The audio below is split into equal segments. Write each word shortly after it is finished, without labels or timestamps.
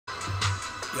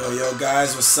Yo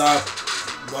guys, what's up?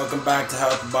 Welcome back to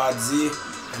HealthBot Z,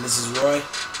 and this is Roy.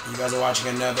 You guys are watching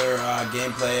another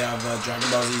gameplay of Dragon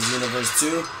Ball Z Xenoverse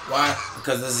 2. Why?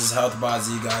 Because this is HealthBot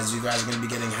Z, guys. You guys are going to be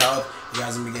getting health, you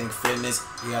guys are going to be getting fitness,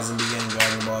 you guys are going to be getting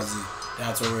Dragon Ball Z.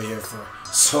 That's what we're here for.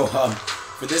 So,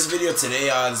 for this video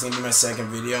today, this is going to be my second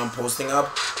video I'm posting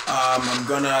up. I'm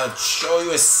going to show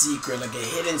you a secret, like a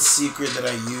hidden secret that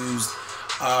I used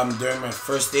during my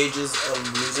first stages of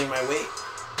losing my weight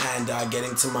and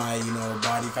getting to my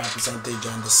body fat percentage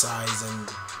and the size and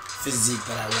physique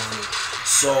that I wanted.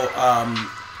 So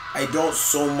I don't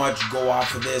so much go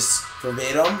off of this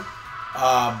verbatim,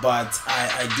 but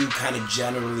I do kind of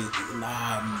generally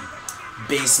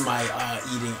base my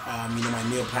eating, my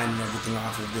meal plan and everything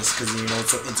off of this, because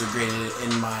it's so integrated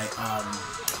in my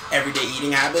everyday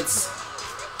eating habits.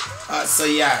 So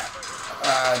yeah.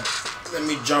 Let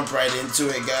me jump right into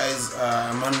it, guys.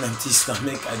 I'm on an empty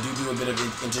stomach. I do a bit of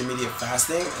intermediate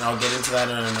fasting, and I'll get into that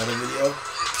in another video.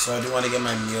 So I do want to get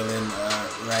my meal in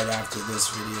right after this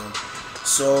video.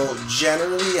 So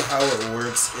generally how it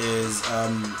works is,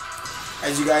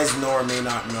 as you guys know or may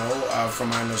not know, from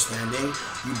my understanding,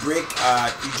 you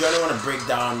generally want to break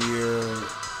down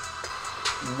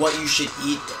what you should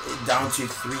eat down to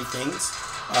 3 things.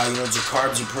 Your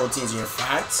carbs, your proteins, and your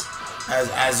fats,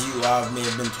 as you may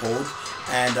have been told.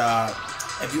 And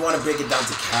if you want to break it down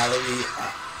to calorie,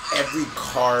 every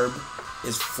carb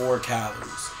is 4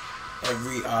 calories.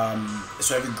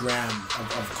 So every gram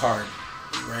of carb,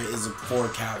 right, is 4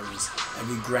 calories.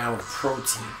 Every gram of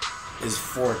protein is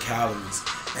 4 calories,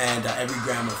 and every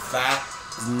gram of fat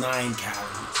is 9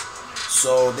 calories.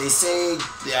 So they say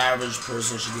the average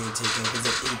person should be taking like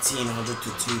 1,800 to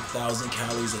 2,000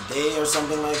 calories a day or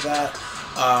something like that.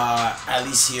 At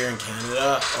least here in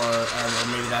Canada, or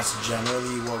maybe that's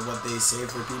generally what they say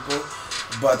for people.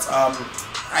 But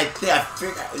I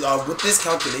figure with this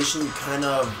calculation you kind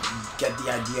of get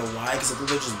the idea why, because I think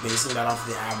they're just basing that off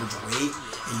of the average weight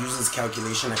and using this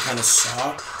calculation. I kind of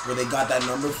saw where they got that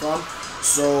number from.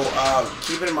 So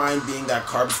keep in mind, being that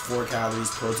carbs 4 calories,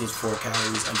 proteins 4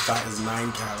 calories, and fat is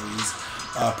 9 calories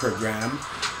per gram.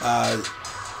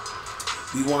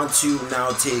 We want to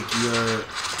now take your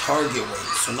target weight.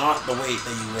 So not the weight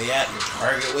that you weigh at, your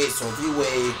target weight. So if you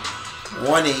weigh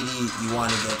 180, you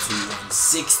want to get to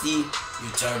 160.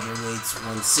 Your target weight's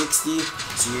 160.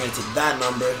 So you're going to take that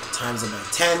number, times it by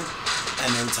 10, and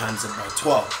then times it by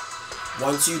 12.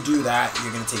 Once you do that,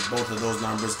 you're going to take both of those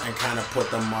numbers and kind of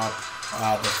put them up.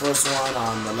 The first one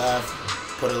on the left,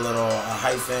 put a little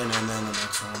hyphen, and then the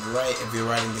next one on the right, if you're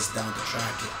writing this down to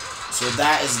track it. So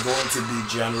that is going to be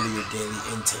generally your daily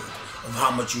intake of how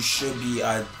much you should be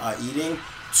eating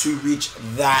to reach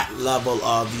that level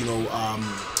of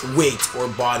weight or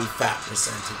body fat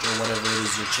percentage or whatever it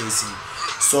is you're chasing.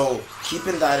 So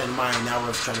keeping that in mind, now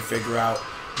we're trying to figure out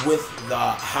with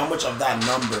how much of that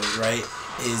number, right,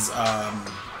 is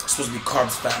supposed to be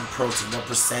carbs, fat, and protein, what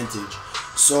percentage.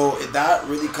 So that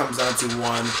really comes down to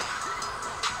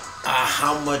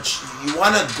how much you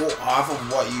want to go off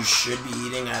of what you should be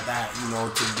eating at that,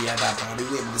 to be at that body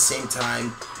weight. But at the same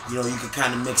time, you can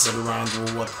kind of mix it around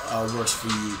with what works for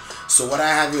you. So what I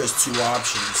have here is 2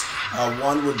 options.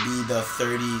 One would be the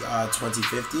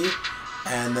 30-20-50,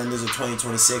 and then there's a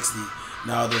 20-20-60.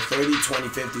 Now the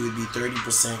 30-20-50 would be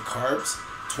 30% carbs,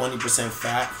 20%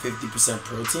 fat, 50%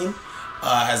 protein,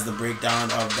 as the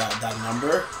breakdown of that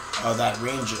number, that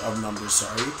range of numbers,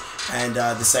 sorry. And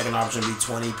the second option would be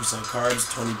 20% carbs,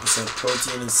 20%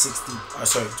 protein, and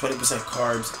 20%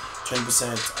 carbs,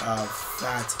 20%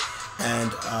 fat,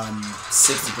 and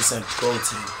 60%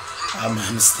 protein.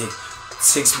 My mistake.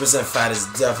 6% fat is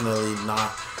definitely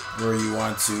not where you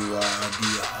want to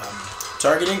be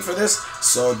targeting for this,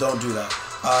 so don't do that.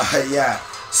 Yeah.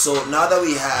 So now that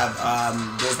we have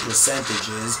those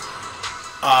percentages,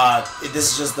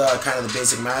 this is just kind of the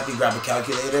basic math. You grab a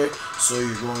calculator, so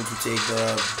you're going to take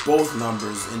both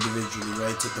numbers individually,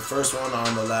 right? Take the first one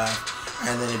on the left,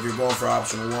 and then if you're going for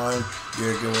option 1,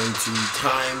 you're going to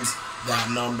times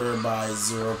that number by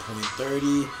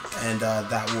 0.30, and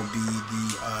that will be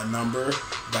the number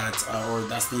or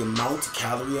that's the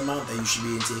calorie amount that you should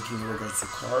be taking in regards to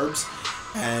carbs.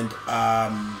 And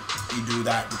you do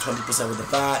that, the 20% with the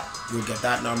fat, you'll get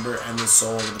that number, and then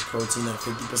so with the protein at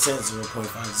 50%,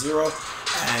 0.50,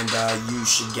 and you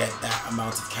should get that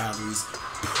amount of calories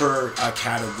per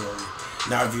category.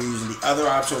 Now if you're using the other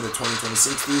option with the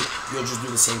 20-20-60, you'll just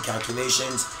do the same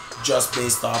calculations just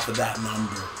based off of that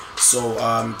number. So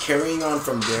carrying on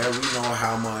from there, we know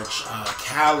how much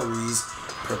calories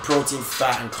per protein,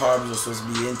 fat, and carbs you're supposed to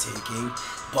be intaking.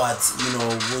 But,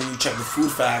 when you check the food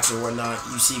facts or whatnot,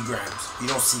 you see grams. You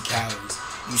don't see calories.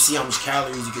 you see how much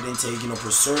calories you can intake, you know,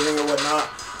 per serving or whatnot,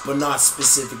 but not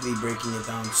specifically breaking it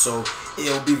down. So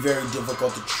it'll be very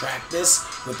difficult to track this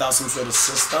without some sort of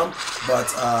system. But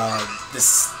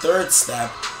this third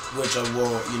step, which I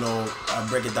will, you know,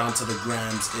 break it down to the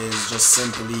grams, is just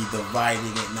simply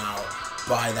dividing it now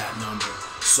by that number.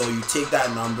 So you take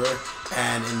that number,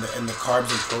 and in the carbs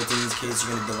and proteins case,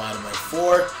 you're going to divide it by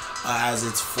 4, as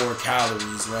it's 4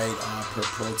 calories, right, per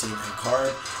protein and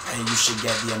carb, and you should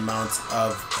get the amount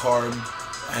of carb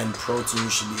and protein you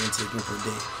should be intaking per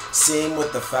day. Same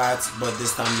with the fats, but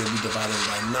this time you'll be dividing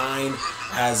by 9,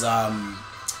 as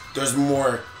there's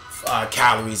more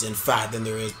calories in fat than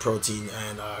there is protein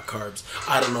and carbs.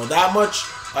 I don't know that much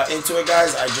into it,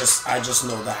 guys. I just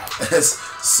know that.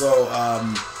 So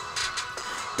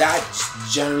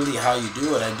that's generally how you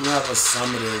do it. I do have a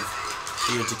summative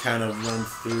here to kind of run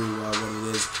through what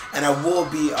it is, and I will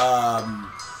be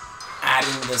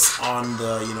adding this on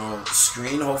the, you know,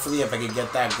 screen, hopefully, if I can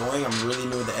get that going. I'm really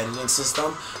new with the editing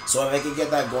system, so if I can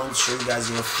get that going to show you guys,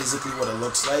 you know, physically what it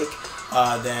looks like,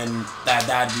 then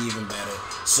that'd be even better.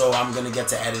 So I'm gonna get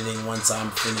to editing once I'm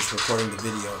finished recording the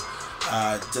video.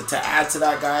 To add to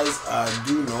that, guys,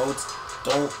 do note,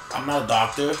 I'm not a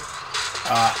doctor.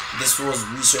 This was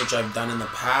research I've done in the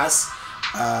past.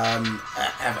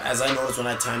 As I noticed when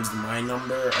I times my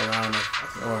number around, I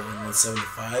think,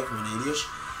 175, 180ish,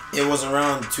 it was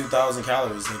around 2,000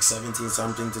 calories, like 17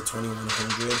 something to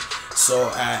 2,100. So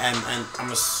and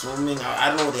I'm assuming, I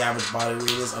don't know what the average body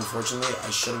weight is. Unfortunately, I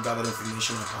should have got that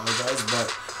information. I apologize, but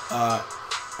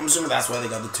I'm assuming that's why they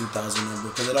got the 2,000 number,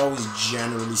 because it always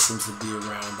generally seems to be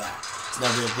around that. It's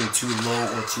never been too low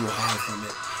or too high from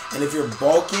it. And if you're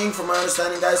bulking, from my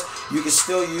understanding, guys, you can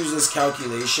still use this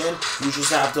calculation. You just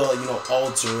have to, you know,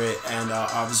 alter it, and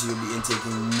obviously you'll be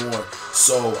intaking more.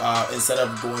 So instead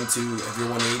of going to, if you're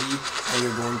 180 and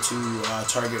you're going to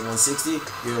target 160,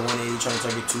 you're 180 trying to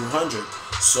target 200.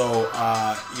 So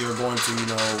you're going to, you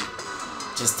know,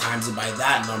 just times it by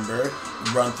that number,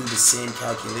 run through the same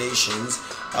calculations.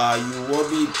 You will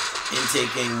be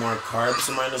intaking more carbs,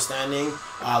 from my understanding,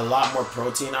 a lot more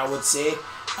protein, I would say.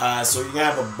 So you're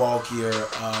gonna have a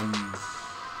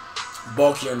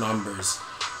bulkier numbers.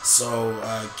 So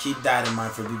keep that in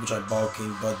mind for people try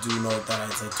bulking, but do note that,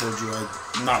 as I told you,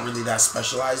 I'm not really that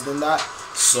specialized in that.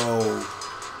 So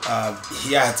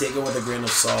yeah, take it with a grain of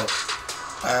salt.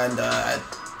 And I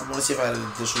want to see if I had an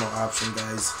additional option,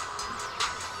 guys.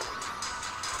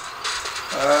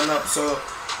 No, so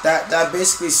that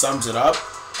basically sums it up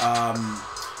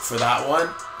for that one.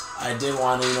 I did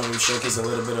want to, you know, showcase a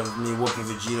little bit of me whooping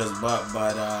Vegeta's butt,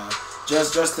 but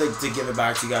just to give it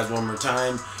back to you guys one more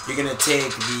time, you're gonna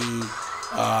take the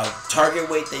target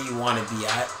weight that you want to be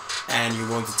at, and you're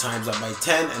going to times that by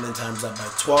 10 and then times that by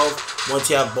 12. Once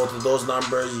you have both of those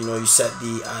numbers, you know, you set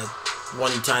the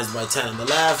one you times by 10 on the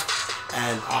left,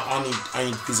 and on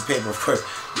your piece of paper, of course,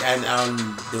 and on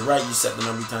the right you set the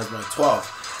number you times by 12.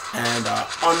 And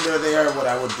under there, what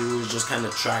I would do is just kind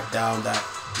of track down that,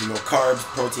 you know, carbs,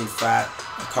 protein, fat.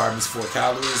 A carb is 4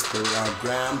 calories per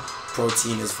gram.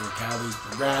 Protein is 4 calories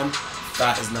per gram.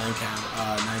 Fat is 9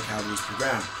 calories per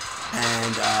gram.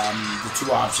 And the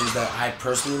two options that I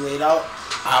personally laid out,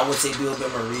 I would say do a little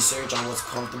bit more research on what's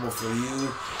comfortable for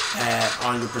you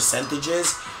on your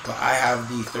percentages. But I have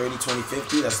the 30, 20,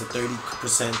 50. That's the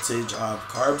 30% of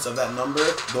carbs of that number,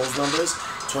 those numbers.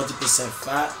 20%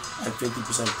 fat and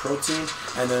 50% protein.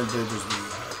 And then there's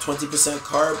the 20%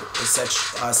 carb is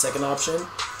second option,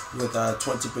 with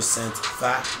 20%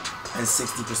 fat and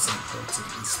 60% protein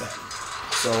instead.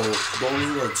 So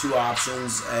those are 2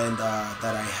 options, and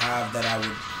that I have, that I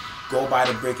would go by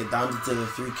to break it down into the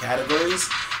 3 categories.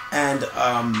 And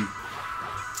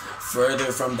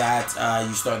further from that,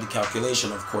 you start the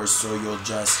calculation, of course. So you'll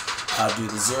just do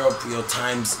the 0, you'll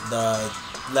times the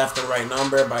left and right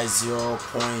number by 0.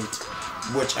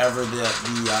 Whichever the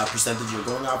percentage you're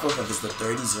going off of. If it's the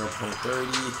 30, 0.30,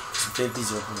 50,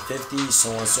 0.50, so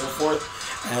on and so forth.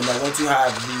 And once you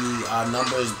have the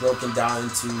numbers broken down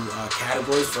into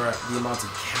categories for the amount of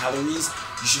calories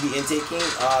you should be intaking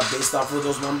based off of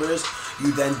those numbers,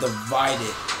 you then divide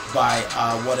it by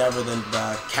whatever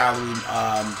the calorie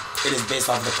it is based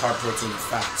off of the carb, protein, and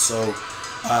fat. So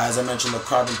as I mentioned, the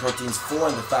carb and protein is 4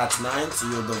 and the fat's 9, so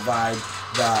you'll divide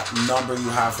the number you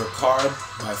have for carb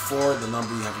by 4, the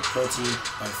number you have for protein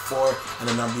by 4, and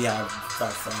the number you have for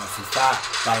fat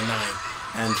by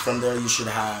 9. And from there you should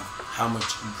have how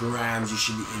much grams you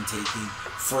should be intaking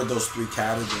for those 3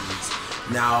 categories.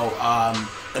 Now,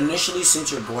 initially,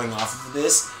 since you're going off of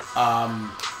this,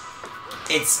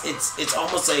 it's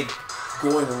almost like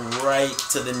going right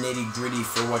to the nitty gritty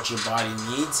for what your body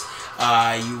needs.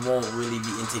 You won't really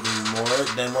be intaking more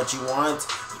than what you want,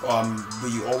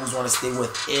 but you always want to stay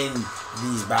within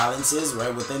these balances,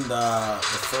 right, within the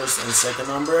first and second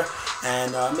number.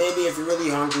 And maybe if you're really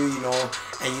hungry, you know,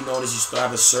 and you notice you still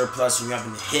have a surplus and you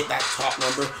haven't hit that top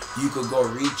number, you could go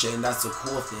reach it, and that's the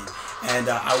cool thing. And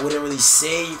I wouldn't really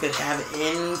say you could have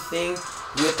anything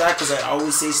with that, because I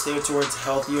always say stay towards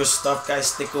healthier stuff, guys.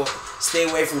 Stay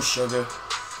away from sugar.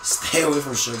 Stay away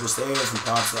from sugar. Stay away from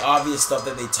pops. The obvious stuff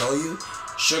that they tell you,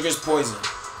 sugar's poison.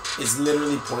 It's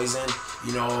literally poison.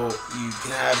 You know, you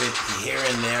can have it here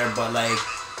and there, but like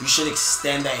you should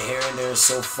extend that here and there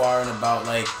so far and about,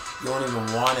 like you don't even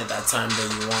want it that time that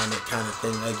you want it, kind of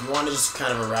thing. Like you want to just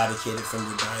kind of eradicate it from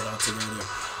your diet altogether.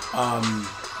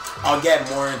 I'll get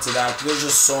more into that. There's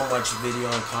just so much video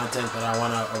and content that I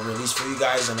want to release for you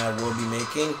guys, and I will be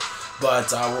making.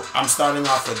 But I'm starting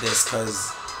off with this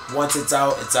because once it's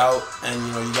out, and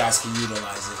you know you guys can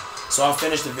utilize it. So I'll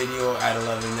finish the video at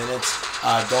 11 minutes.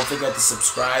 Don't forget to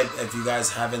subscribe if you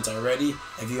guys haven't already.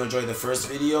 If you enjoyed the first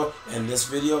video and this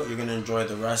video, you're going to enjoy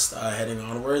the rest heading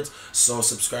onwards. So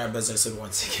subscribe, as I said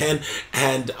once again,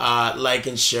 and like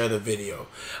and share the video.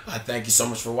 Thank you so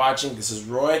much for watching. This is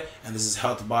Roy, and this is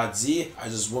HealthBot Z. I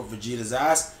just whooped Vegeta's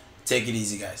ass. Take it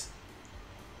easy, guys.